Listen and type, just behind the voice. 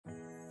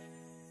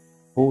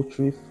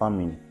Poultry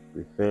farming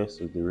refers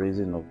to the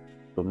raising of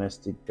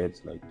domestic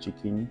pets like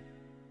chicken,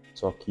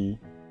 turkey,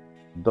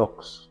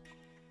 ducks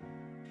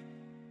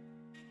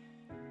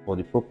for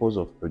the purpose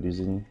of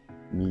producing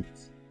meat,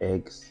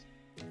 eggs,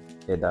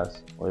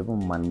 feathers, or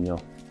even manure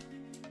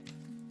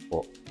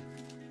for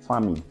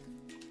farming.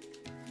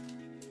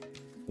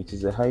 It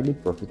is a highly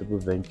profitable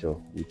venture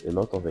with a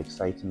lot of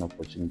exciting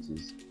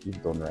opportunities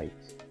if done right.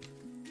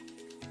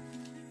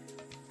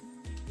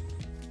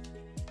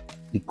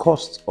 The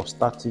cost of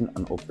starting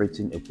and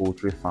operating a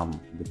poultry farm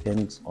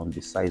depends on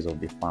the size of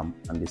the farm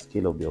and the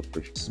scale of the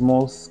operation.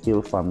 Small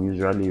scale farm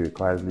usually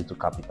requires little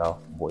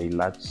capital, but a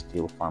large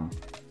scale farm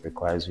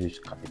requires huge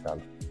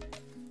capital.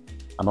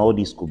 And all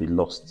this could be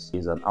lost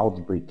is an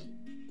outbreak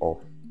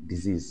of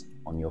disease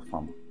on your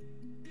farm.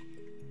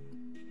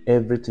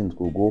 Everything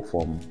could go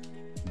from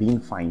being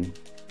fine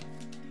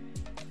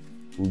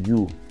to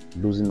you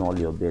losing all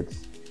your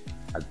birds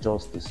at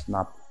just the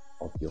snap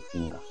of your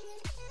finger.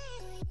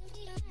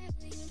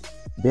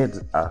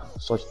 Birds are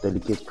such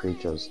delicate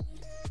creatures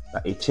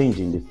that a change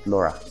in the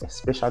flora,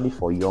 especially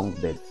for young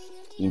birds,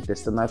 the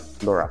intestinal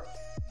flora,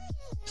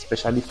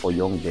 especially for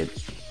young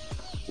birds,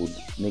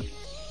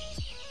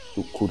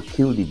 could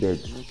kill the bird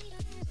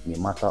in a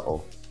matter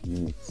of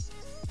minutes.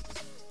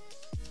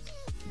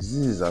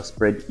 Diseases are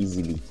spread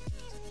easily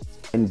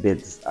when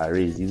birds are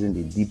raised using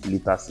the deep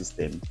litter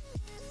system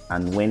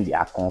and when they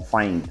are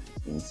confined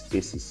in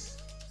spaces.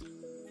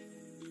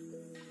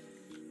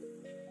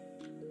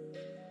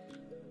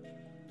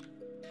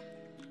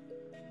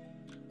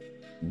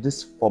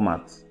 This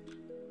format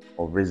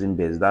of raising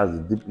birds, that's the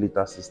deep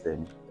litter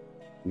system,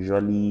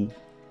 usually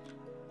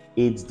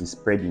aids the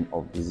spreading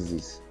of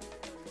diseases.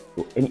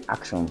 So any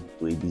action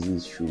to a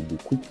disease should be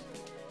quick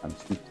and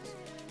swift.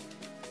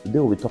 Today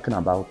we'll be talking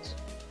about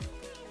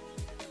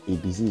a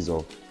disease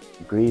of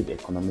grave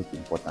economic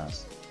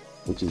importance,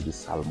 which is the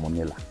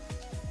Salmonella.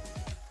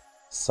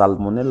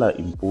 Salmonella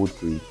in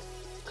poultry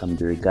can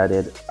be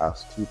regarded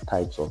as two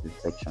types of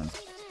infection.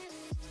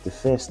 The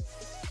first,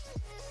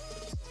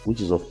 which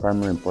is of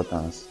primary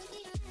importance,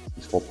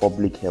 is for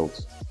public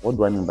health. What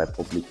do I mean by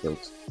public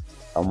health?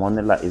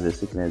 Salmonella is a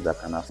sickness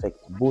that can affect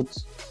both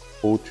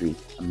poultry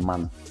and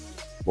man,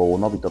 but we'll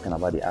not be talking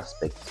about the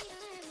aspect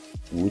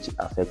in which it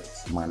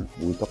affects man.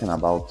 We'll be talking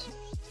about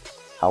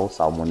how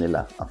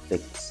Salmonella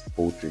affects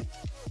poultry.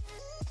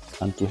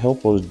 And to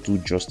help us do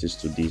justice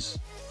to this,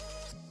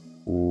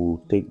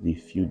 we'll take the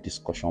few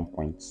discussion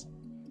points.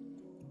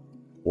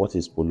 What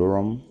is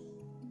pullorum?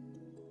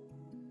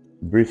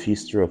 Brief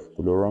history of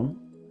pullorum.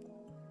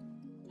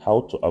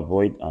 How to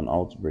avoid an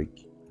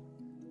outbreak,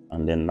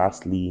 and then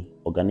lastly,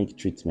 organic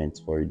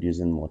treatment for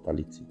reducing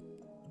mortality.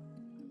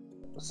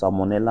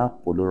 Salmonella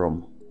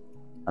pullorum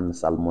and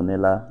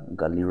Salmonella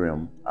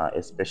gallerium are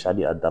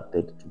especially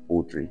adapted to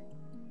poultry.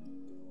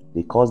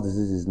 They cause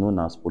diseases known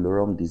as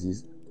pullorum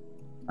disease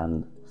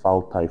and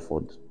fowl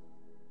typhoid,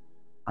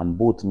 and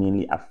both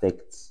mainly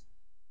affect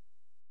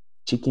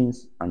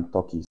chickens and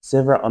turkeys.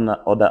 Several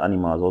other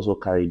animals also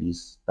carry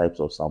these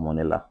types of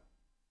Salmonella.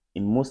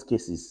 In most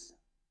cases,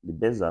 the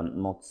birds are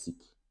not sick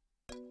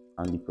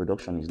and the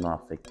production is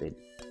not affected.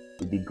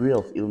 The degree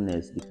of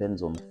illness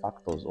depends on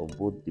factors of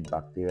both the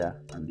bacteria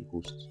and the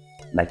host.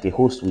 Like a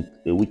host with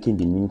a weakened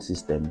immune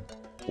system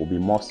will be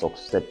more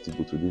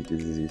susceptible to these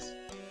diseases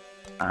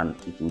and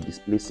it will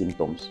display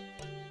symptoms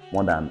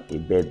more than a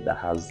bird that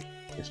has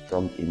a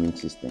strong immune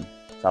system.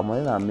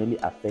 Salmonella mainly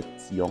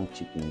affects young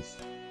chickens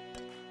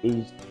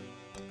aged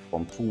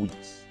from 2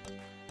 weeks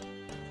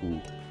to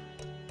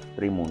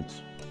 3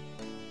 months.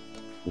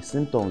 The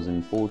symptoms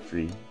in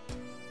poultry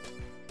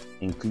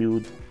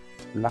include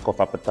lack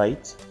of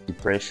appetite,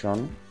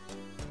 depression,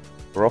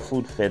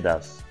 ruffled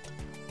feathers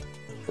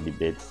for the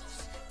birds,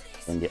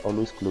 and they're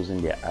always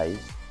closing their eyes,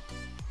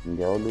 and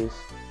they're always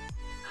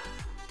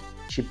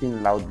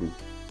chirping loudly.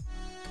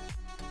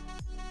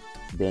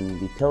 Then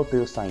the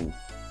telltale sign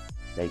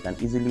that you can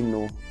easily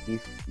know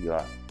if you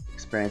are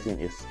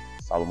experiencing a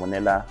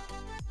Salmonella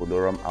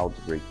pullorum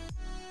outbreak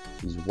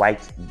is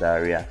white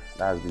diarrhea.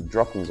 That's the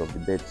droppings of the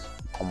birds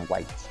become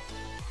white.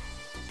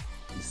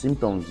 The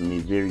symptoms may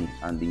vary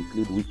and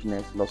include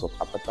weakness, loss of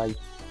appetite,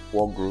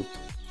 poor growth,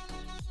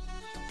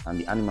 and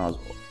the animals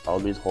are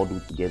always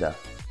huddled together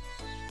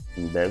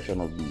in the direction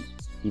of the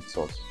heat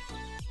source.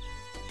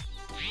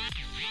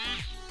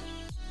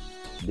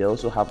 They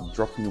also have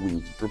dropping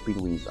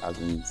wings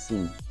as in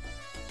seen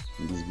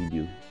in this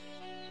video.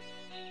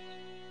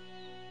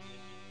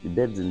 The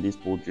birds in this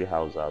poultry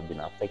house have been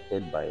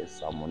affected by a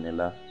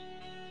Salmonella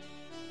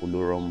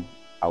pullorum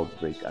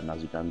outbreak, and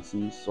as you can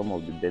see, some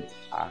of the birds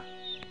are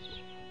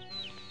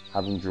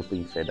having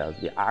drooping feathers.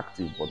 They are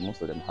active, but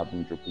most of them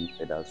having drooping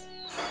feathers.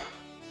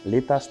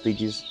 Later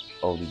stages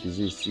of the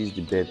disease sees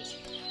the birds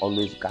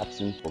always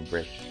gasping for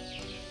breath.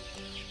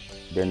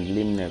 Then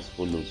lameness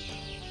follows,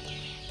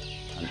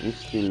 and if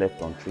still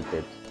left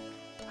untreated,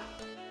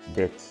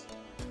 death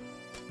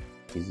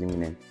is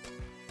imminent.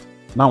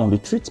 Now, the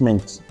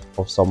treatment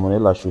of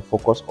Salmonella should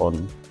focus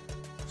on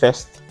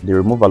First, the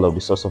removal of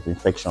the source of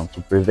infection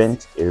to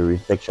prevent a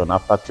reinfection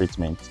after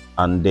treatment,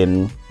 and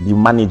then the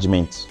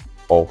management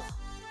of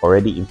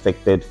already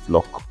infected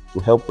flock to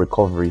help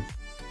recovery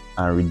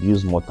and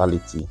reduce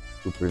mortality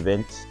to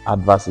prevent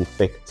adverse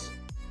effects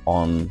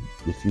on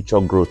the future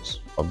growth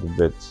of the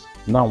birds.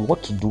 Now,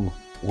 what to do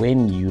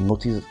when you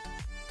notice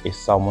a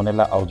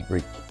Salmonella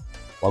outbreak?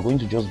 We're going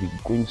to just be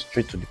going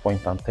straight to the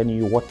point and telling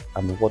you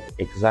what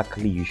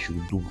exactly you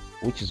should do,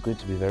 which is going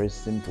to be very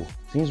simple.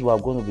 Since we are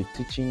going to be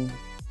teaching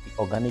the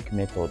organic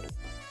method,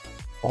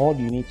 all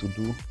you need to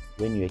do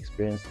when you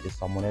experience a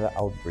Salmonella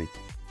outbreak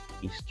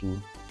is to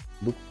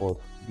look for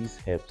these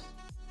herbs.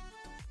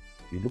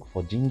 You look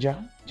for ginger.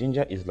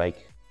 Ginger is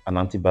like an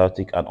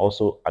antibiotic and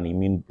also an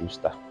immune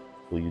booster.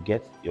 So you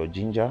get your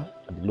ginger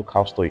at the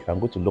local store. You can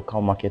go to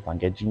local market and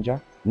get ginger.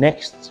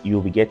 Next,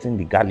 you'll be getting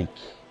the garlic.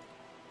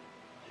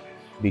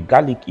 The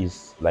garlic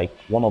is like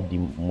one of the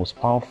most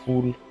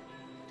powerful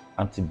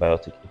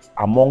antibiotics. It's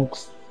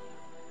amongst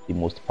the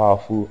most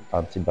powerful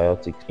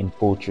antibiotics in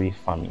poultry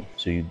farming.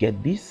 So you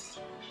get this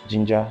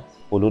ginger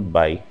followed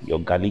by your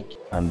garlic,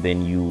 and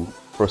then you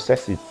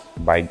process it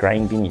by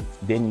grinding it.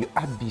 Then you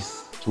add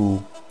this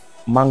to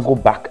mango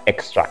bark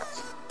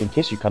extract. In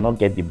case you cannot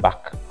get the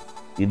bark,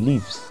 the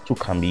leaves too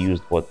can be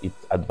used, but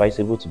it's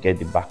advisable to get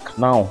the bark.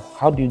 Now,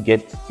 how do you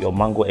get your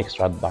mango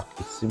extract bark?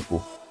 It's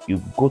simple. You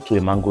go to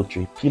a mango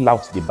tree, peel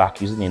out the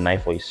bark using a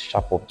knife or a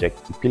sharp object.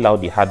 You peel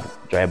out the hard,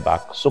 dry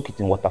bark, soak it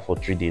in water for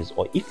 3 days.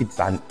 Or if it's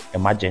an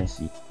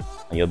emergency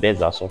and your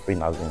birds are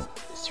suffering as in a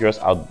serious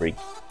outbreak,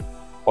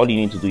 all you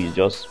need to do is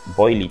just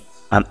boil it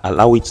and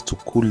allow it to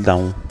cool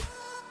down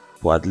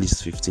for at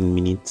least 15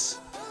 minutes.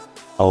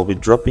 I will be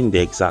dropping the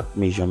exact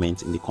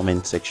measurement in the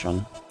comment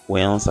section.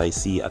 Once I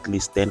see at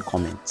least 10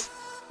 comments,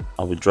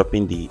 I'll be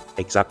dropping the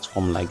exact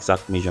formula,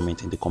 exact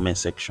measurement in the comment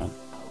section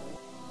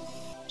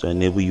to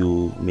enable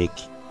you make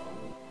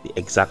the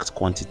exact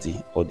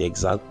quantity or the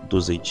exact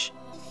dosage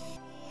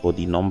for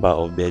the number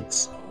of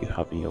birds you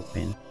have in your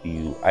pen.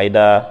 You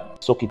either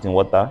soak it in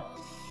water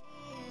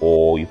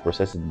or you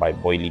process it by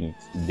boiling it.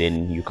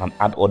 Then you can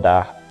add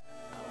other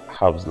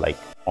herbs like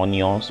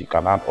onions. You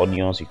can add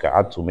onions, you can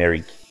add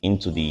turmeric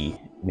into the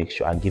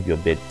mixture and give your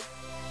bird.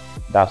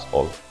 That's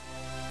all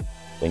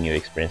when you're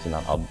experiencing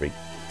an outbreak.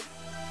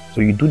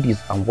 So you do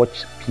this and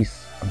watch peace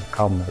and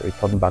calm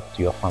return back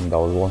to your farm that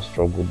was once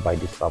struggled by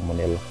the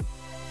Salmonella.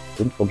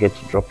 Don't forget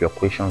to drop your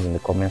questions in the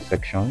comment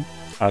section,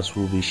 as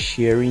we'll be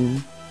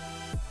sharing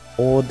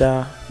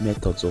other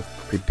methods of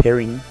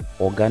preparing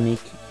organic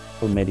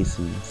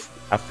medicines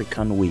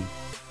African way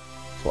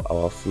for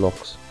our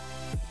flocks.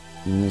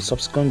 In the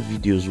subsequent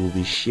videos, we'll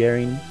be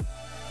sharing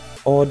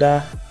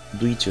other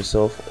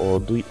do-it-yourself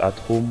or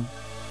do-it-at-home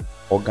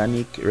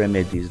organic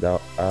remedies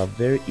that are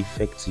very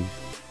effective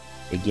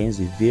against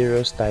the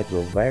various types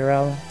of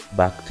viral,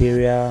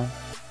 bacterial,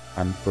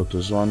 and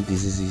protozoan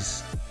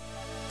diseases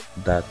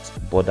that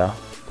bother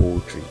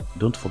poultry.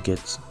 Don't forget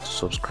to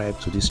subscribe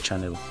to this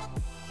channel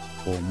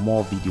for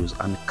more videos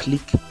and click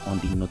on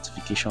the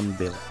notification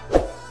bell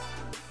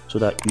so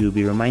that you'll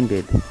be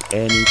reminded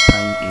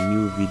anytime a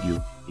new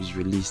video is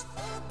released.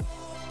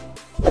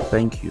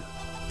 Thank you.